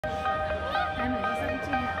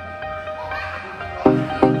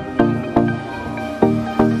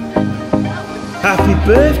Happy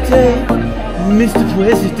birthday, Mr.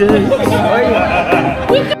 President.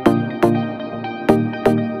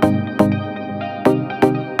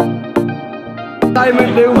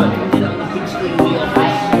 Diamond Newman.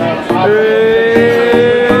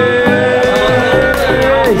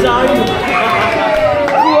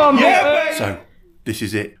 So, this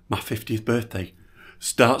is it. My 50th birthday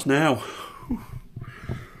starts now.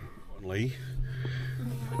 Lee,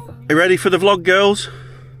 are you ready for the vlog, girls?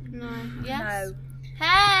 No. Yes. No.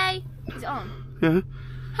 Hey! Is it on? Yeah.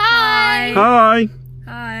 Hi! Hi!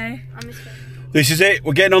 Hi. This is it.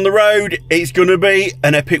 We're getting on the road. It's going to be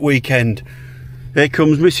an epic weekend. Here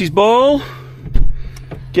comes Mrs. Ball.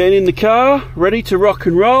 Getting in the car, ready to rock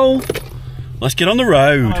and roll. Let's get on the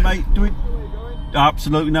road. Hello, mate. Do we...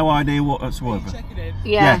 Absolutely no idea whatsoever.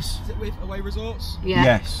 Yeah. Yes. Is it with Away Resorts? Yeah.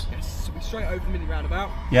 Yes. Yes. So we're straight over the mini roundabout.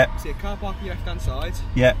 Yep. See a car park on your left hand side.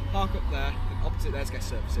 Yep. Park up there. And opposite there's guest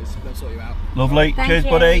services. They'll sort you out. Lovely. Cheers,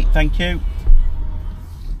 buddy. Thank you.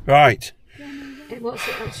 Right. What's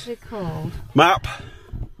it actually called? Map.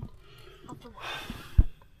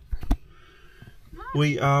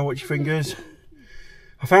 We are, watch your fingers.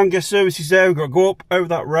 I found guest services there. We've got to go up over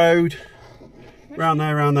that road. Round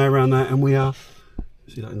there, and we are,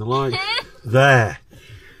 see that in the light? There.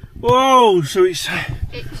 Whoa, so it's,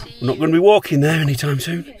 we're not going to be walking there anytime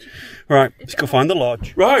soon. Right, let's go find the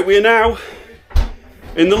lodge. Right, we are now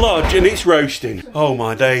in the lodge and it's roasting. Oh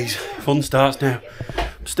my days, fun starts now.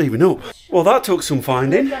 I'm steaming up. Well, that took some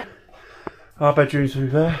finding. Our bedroom's through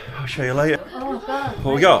there, I'll show you later. Oh God.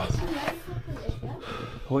 What we got?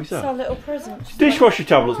 What is that? It's our little present. Dishwasher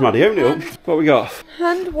tablets, Maddie, open it up. What we got?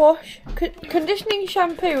 Hand wash, conditioning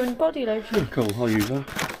shampoo and body lotion. Oh, cool, I'll use that.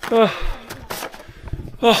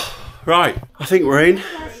 Oh, right, I think we're in.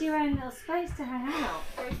 That's your own little space to hang out.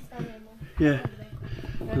 Yeah.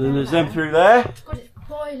 And then there's them through there. God, it's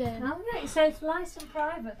boiling. Oh, yeah, so it's nice and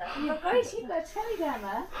private then. But Grace, you've got a telly down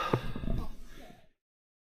there.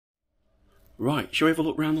 Right, shall we have a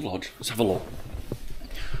look round the lodge? Let's have a look.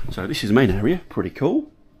 So this is the main area, pretty cool.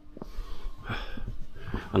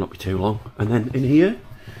 I'll not be too long. And then in here,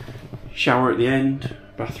 shower at the end,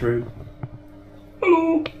 bathroom.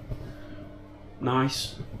 Hello.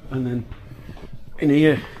 Nice. And then in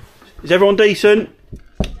here, is everyone decent?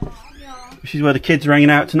 Yeah. This is where the kids are hanging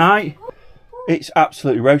out tonight. It's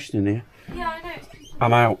absolutely roasting in here. Yeah, I know.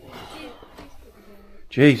 I'm out.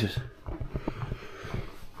 Jesus.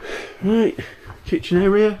 Right, kitchen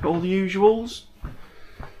area, all the usuals.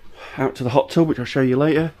 Out to the hot tub, which I'll show you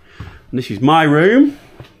later. And this is my room.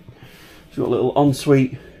 It's got a little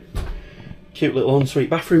ensuite, cute little ensuite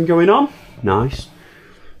bathroom going on. Nice.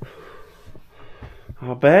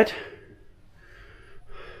 Our bed.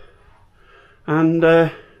 And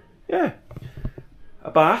yeah, a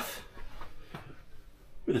bath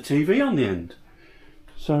with a TV on the end.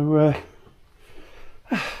 So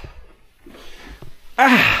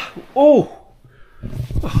oh,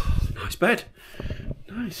 nice bed.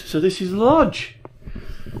 Nice. So this is the lodge.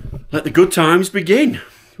 Let the good times begin.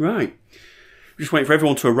 Right. We're just waiting for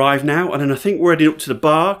everyone to arrive now, and then I think we're heading up to the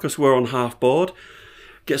bar because we're on half board.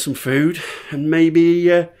 Get some food and maybe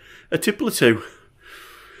a tipple or two.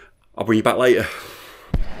 I'll bring you back later.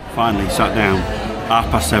 Finally sat down.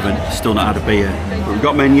 7:30. Still not had a beer. But we've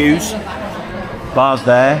got menus. Bar's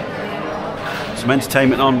there. Some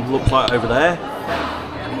entertainment on. Looks like over there.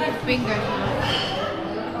 Bingo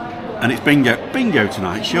tonight. And it's bingo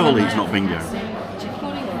tonight. Surely it's not bingo.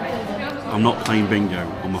 I'm not playing bingo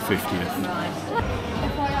on my 50th.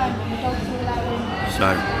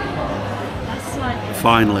 So,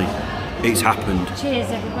 finally, it's happened. Cheers,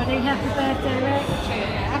 everybody. Happy birthday, Rick.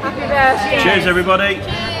 Happy birthday. Cheers, everybody.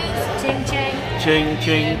 Ching, ching. Ching,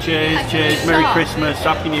 ching, cheers, cheers. Merry Christmas,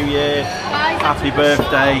 Happy New Year, Happy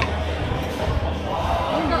birthday.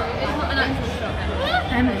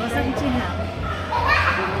 Emily, what's happened to you now?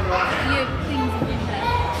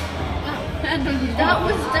 That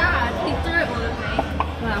was Dad. He threw it all at me.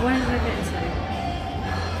 Right, where did I get to?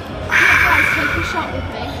 Guys, take a shot with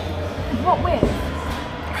me. What with?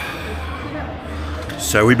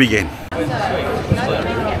 So we begin. Sorry,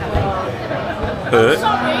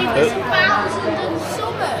 there's 1,000 and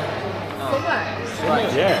something.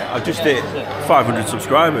 Yeah, I've just hit 500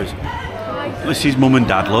 subscribers. This is Mum and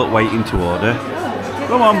Dad, look, waiting to order.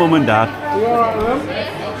 Come on, Mum and Dad.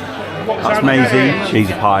 That's Maisie, she's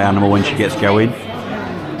a pie animal when she gets going.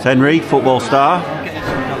 It's Henry, football star.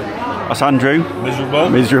 That's Andrew,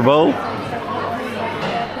 miserable.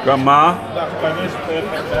 Grandma,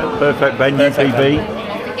 perfect Ben, UPB.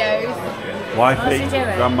 Wifey,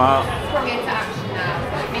 Grandma.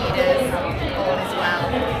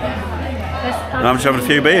 And I'm just having a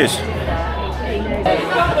few beers.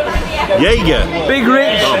 Jaeger. Big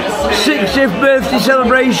Rich, 60th birthday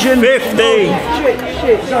celebration. 50.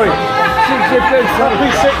 Shit, sorry. 60th birthday. Happy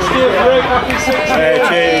 60th, Rick. Happy 60th.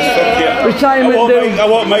 Cheers. Fuck you. Retirement do. I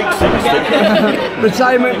won't make 60.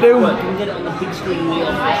 Retirement do.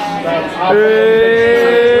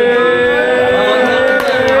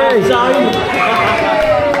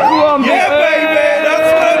 Yeah, baby, that's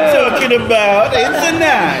what I'm talking about. It's a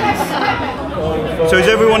nice. So is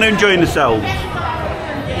everyone enjoying themselves?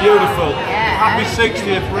 Beautiful. Happy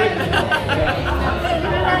 60th, Rick.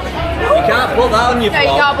 You can't put that on your No, you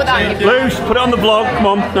can't put that on your Luce, put it on the vlog. Come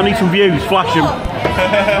on, I need some views. Flash them.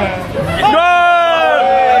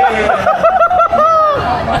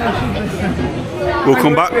 We'll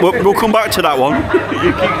come back. We'll come back to that one.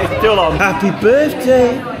 It's still on. Happy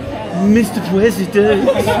birthday, Mr. President.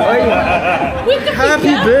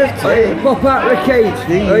 Happy birthday. Pop out the cake.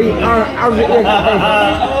 How's it going?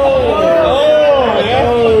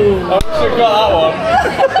 I should have got that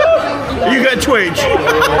one. You get a twitch.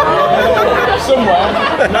 Somewhere.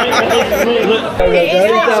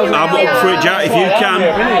 I'm up for it, Jack. If you can.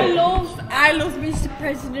 I love Mr.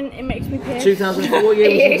 President, it makes me pissed. 2004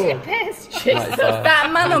 years ago. That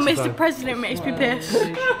man on Mr. President makes me pissed.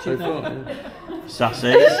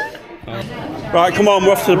 Sassy. Right, come on,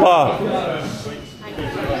 we're off to the bar.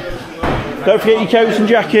 Don't forget your coats and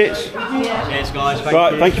jackets. Cheers, guys.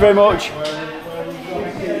 Right, thank you very much.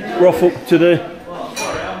 We're off up to the...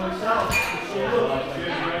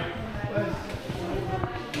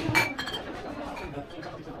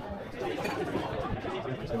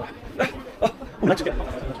 Oh, let's go.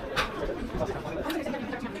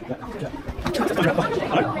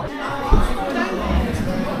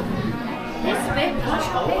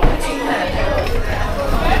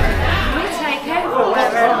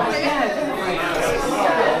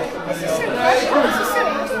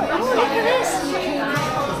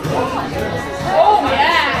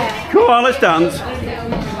 Come on, let's dance.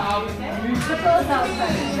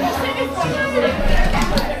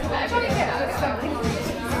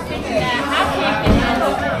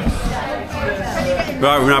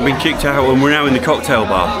 Right, we've now been kicked out and we're now in the cocktail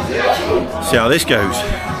bar. See how this goes.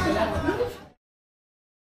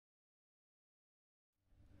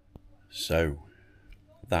 So,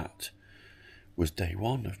 that was day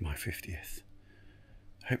one of my 50th.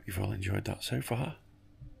 Hope you've all enjoyed that so far.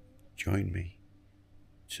 Join me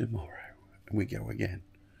tomorrow and we go again.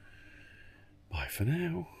 Bye for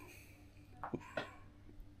now.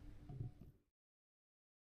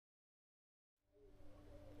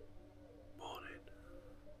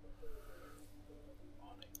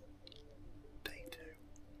 Day 2.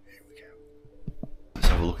 Here we go. Let's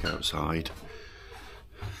have a look outside.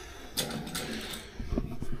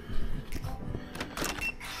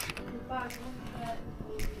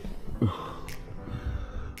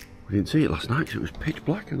 We didn't see it last night because it was pitch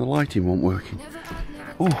black and the lighting wasn't working.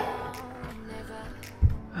 Oh.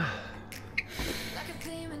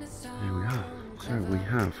 Here we are. So we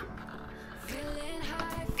have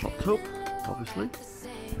hot tub, obviously.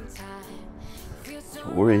 That's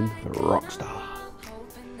what we're in for Rockstar.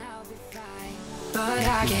 But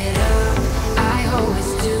I get up, I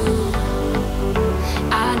always do.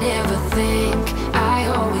 I never think, I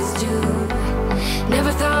always do.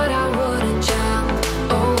 Never thought I wouldn't jump,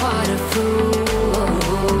 oh what a fool.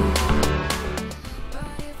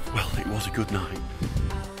 Well, it was a good night.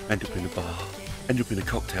 Ended up in a bar, ended up in a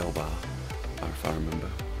cocktail bar, if I remember.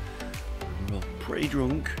 We were all pretty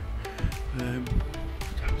drunk. What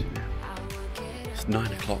time is it now? It's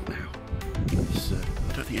 9 o'clock now.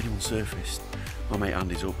 I don't think anyone surfaced. My mate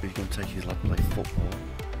Andy's up, he's going to take his lad to play football.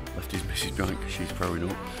 Left his missus drunk because she's throwing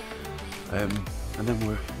up. And then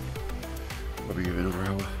we'll probably give it another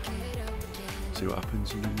hour. See what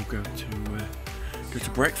happens, and then we'll go to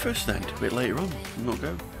breakfast then, a bit later on. We'll not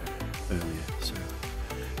go earlier. So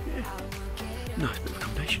yeah, nice bit of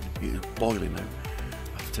accommodation. It's boiling though.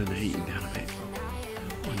 I have to turn the heating down a bit.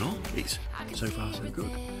 But why not? It's so far so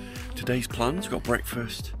good. Today's plans, got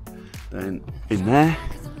breakfast, then in there,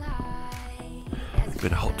 a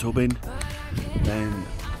bit of hot tubbing, then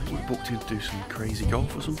we're booked in to do some crazy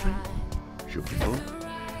golf or something. Should be fun.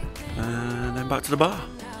 And then back to the bar.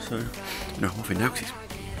 So, no, I'm off in now because it's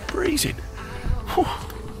freezing. Whew.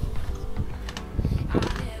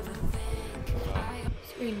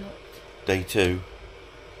 Day 2.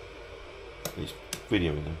 He's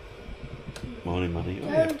videoing them. Morning, Maddie. Oh,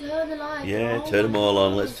 yeah. Turn the lights. Yeah, turn them all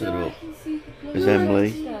on. Let's turn them up. There's Emily.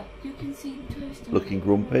 You can see the toaster. Looking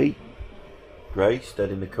grumpy. Grace,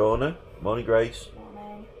 dead in the corner. Morning, Grace.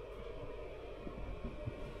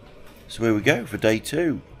 So here we go for day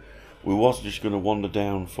 2. We was just going to wander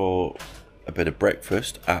down for a bit of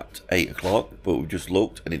breakfast at 8 o'clock, but we just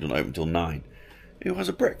looked and it doesn't open until 9. Who has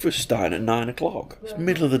a breakfast starting at 9 o'clock? It's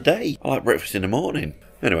middle of the day. I like breakfast in the morning.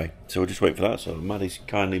 Anyway, so we'll just wait for that. So Maddie's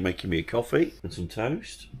kindly making me a coffee and some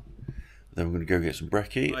toast. Then we're going to go get some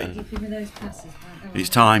brekkie. And it's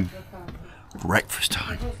time. Breakfast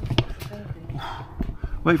time.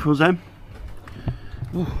 Wait for us then.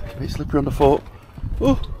 Oh, a bit slippery on the foot.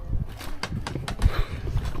 Oh.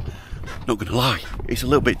 Not going to lie, it's a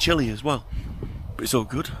little bit chilly as well. But it's all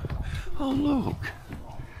good. Oh look.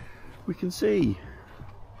 We can see.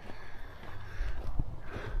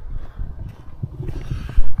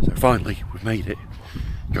 So finally, we've made it.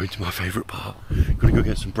 Going to my favourite part. Gonna go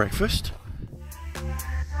get some breakfast.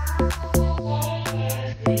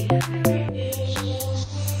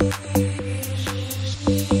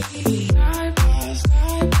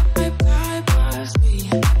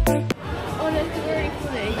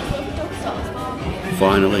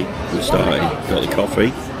 Finally, we started. Got the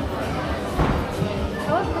coffee.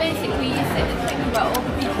 Basically, you sit and think about all the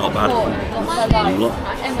people. Not bad.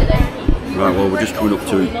 Right, well, we're just coming up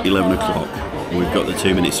to 11 o'clock. We've got the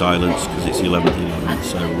 2-minute silence because it's 11:11,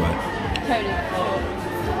 so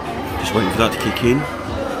just waiting for that to kick in,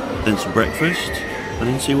 then some breakfast, and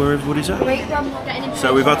then see where everybody's at.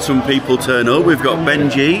 So we've had some people turn up. We've got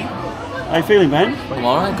Benji. How you feeling, Ben? I'm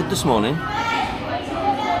alright, good this morning.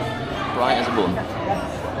 Bright as a bun.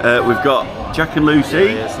 We've got Jack and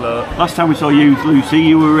Lucy. Last time we saw you, Lucy,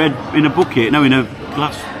 you were in a bucket, no, in a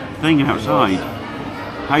glass thing outside.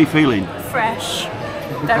 How are you feeling? Fresh.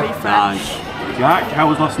 Very fresh. Nice. Jack, how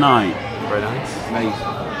was last night? Very nice. Amazing.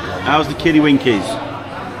 How's the kiddie winkies?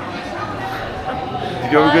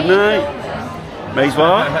 Did you have a good night? Maze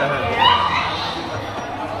what?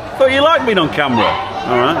 Thought you liked being on camera.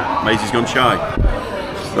 Alright, Maisie's gone shy.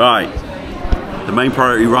 Right, the main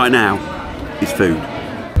priority right now is food.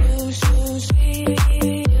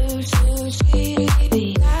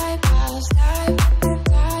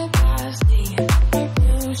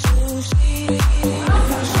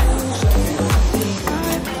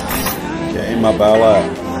 My bella.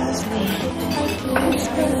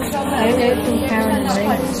 I don't think Karen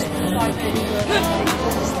knows.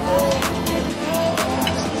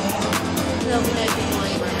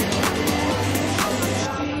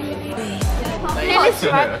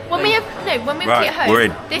 When we Right, get home, we're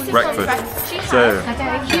in. this is Breakfast. She So, has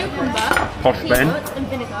cucumber, Posh Ben. peanuts and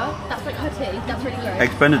vinegar. That's like her tea. That's really great.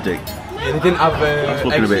 Eggs Benedict. Yeah, they didn't have That's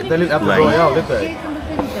looking a bit they didn't have the lame. Royale, did they?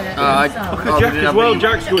 Look at Jack as well.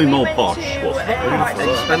 Jack's going more posh.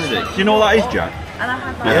 Eggs Benedict. Do you know what that is, Jack?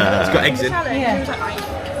 Yeah, it's got eggs in.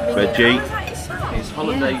 Veggie. It's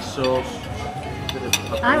holiday sauce.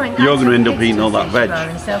 You're going to end up eating all that veg.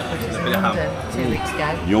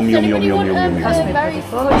 Yum, yum, yum, yum, yum, yum,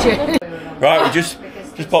 yum. Right, we just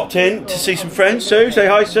popped in to see some friends. Sue, say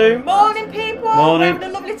hi, Sue. Morning, people. Morning. We're having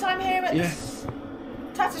a lovely time here at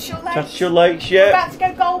Tattershall Lakes. Tattershall Lakes, We're yeah. about to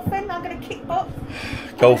go golfing. I'm going to kick butt.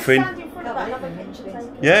 Golfing. Stand in front of that and have a picture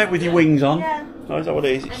taken. Yeah, with your wings on. Yeah. Oh, is that what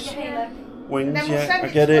it is? It's wings, Then we'll yeah, send I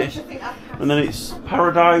get to it. Bush, I think I've passed. And then it's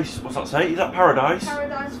Paradise. What's that say? Is that Paradise?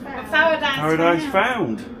 Paradise Fair. Paradise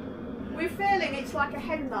Found. We're feeling it's like a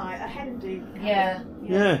hen night, a hen do. Yeah.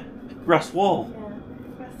 Yeah. Grass wall.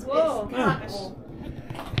 Whoa. Yeah.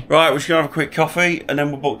 Right, we're just going to have a quick coffee and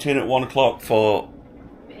then we're booked in at 1 o'clock for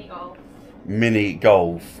mini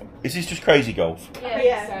golf. Is this just crazy golf?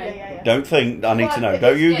 Yeah. Don't think, I need to know.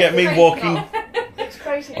 Don't you get me walking. It's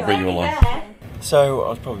crazy. I'll bring you along. Yeah. So, I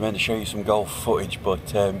was probably meant to show you some golf footage,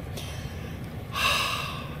 but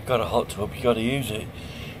got a hot tub, you got to use it.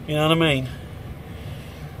 You know what I mean?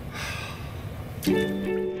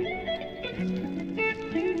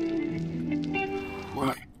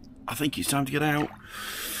 Right, I think it's time to get out.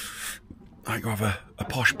 I go have a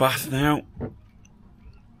posh bath now,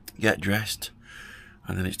 get dressed,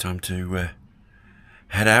 and then it's time to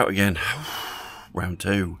head out again. Round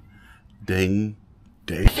 2. Ding,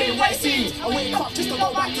 ding. I wake up just to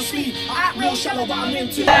go back to sleep. I act real shallow, but I'm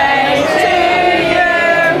into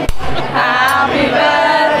Happy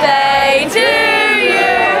birthday to you.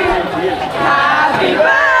 Happy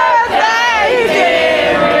birthday,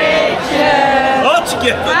 dear Richard. All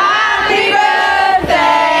together. Happy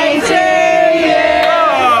birthday to you.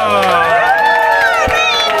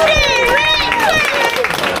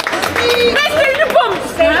 Let's do the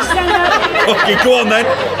bumps. Okay, go on then.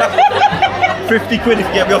 50 quid if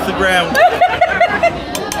you get me off the ground.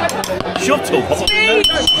 Shut up. Shut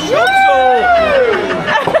up.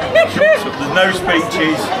 There's no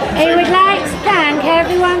speeches. He would like to thank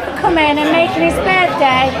everyone for coming and making his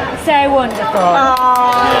birthday so wonderful.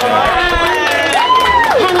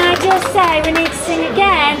 Can I just say we need to sing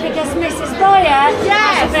again because Mrs. Joyous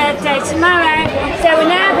has a birthday tomorrow, so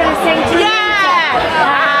we're now going to sing to you.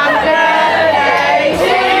 Happy birthday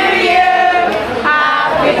to you.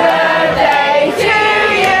 Happy birthday to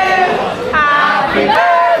you. Happy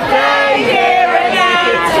birthday, dear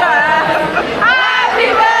Anita.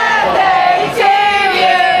 Happy birthday to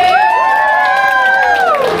you.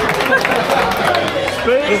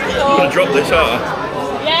 I'm going to drop this out.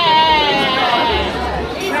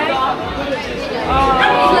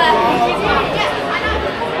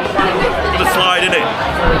 The slide in it.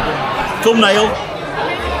 Thumbnail.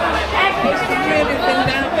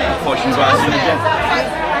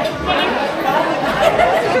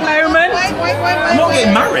 Moment. I'm not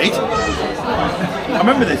getting married. I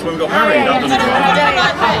remember this when we got married. I've done it wrong.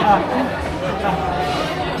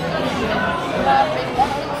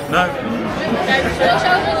 No.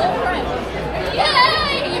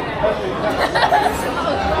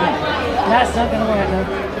 That's not going to work though.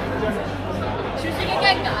 Should we sing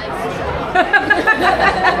again, guys?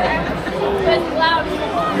 It's loud.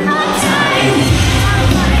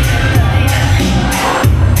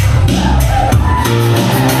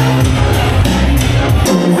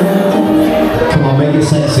 Come on, make it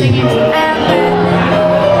sexy.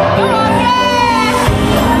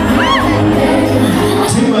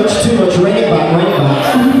 Too much, ring it back, ring it back.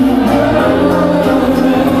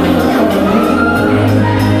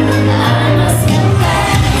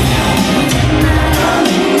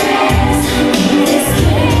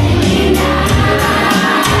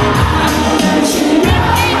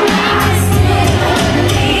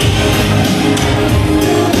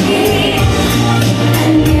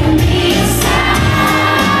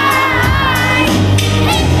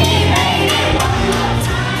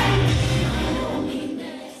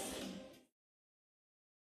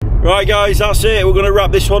 Right guys, that's it. We're going to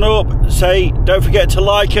wrap this one up. Say, don't forget to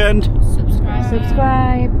like and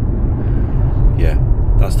subscribe. Yeah,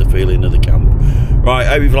 that's the feeling of the camp. Right,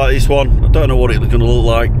 hope you've liked this one. I don't know what it's going to look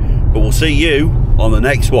like, but we'll see you on the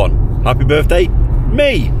next one. Happy birthday,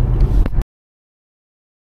 me.